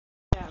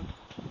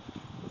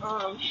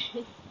Um,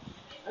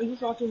 I'm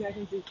just walking back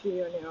into the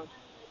studio now,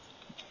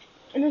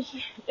 and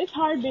it's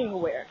hard being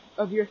aware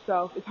of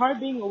yourself. It's hard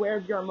being aware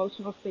of your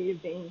emotional state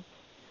of being,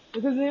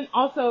 because then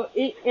also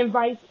it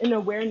invites an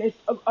awareness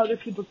of other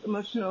people's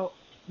emotional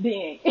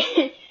being,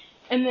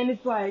 and then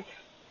it's like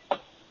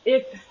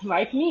if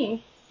like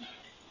me,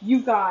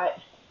 you got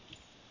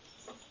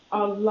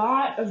a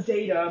lot of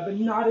data but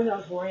not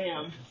enough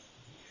RAM.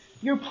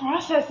 Your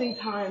processing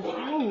times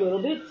are a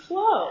little bit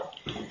slow,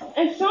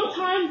 and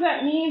sometimes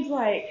that means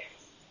like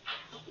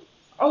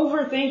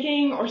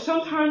overthinking, or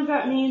sometimes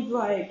that means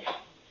like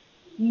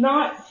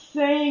not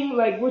saying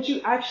like what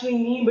you actually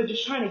mean, but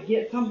just trying to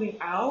get something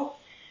out.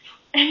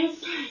 And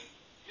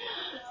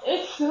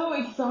it's so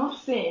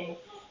exhausting.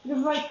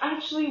 Because like,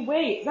 actually,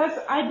 wait,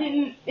 I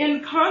didn't,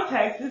 in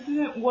context, this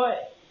isn't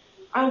what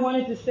I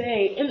wanted to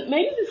say. And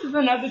maybe this is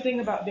another thing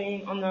about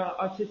being on the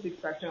autistic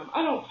spectrum.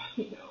 I don't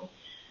know.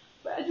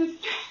 But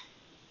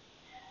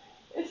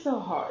it's so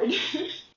hard.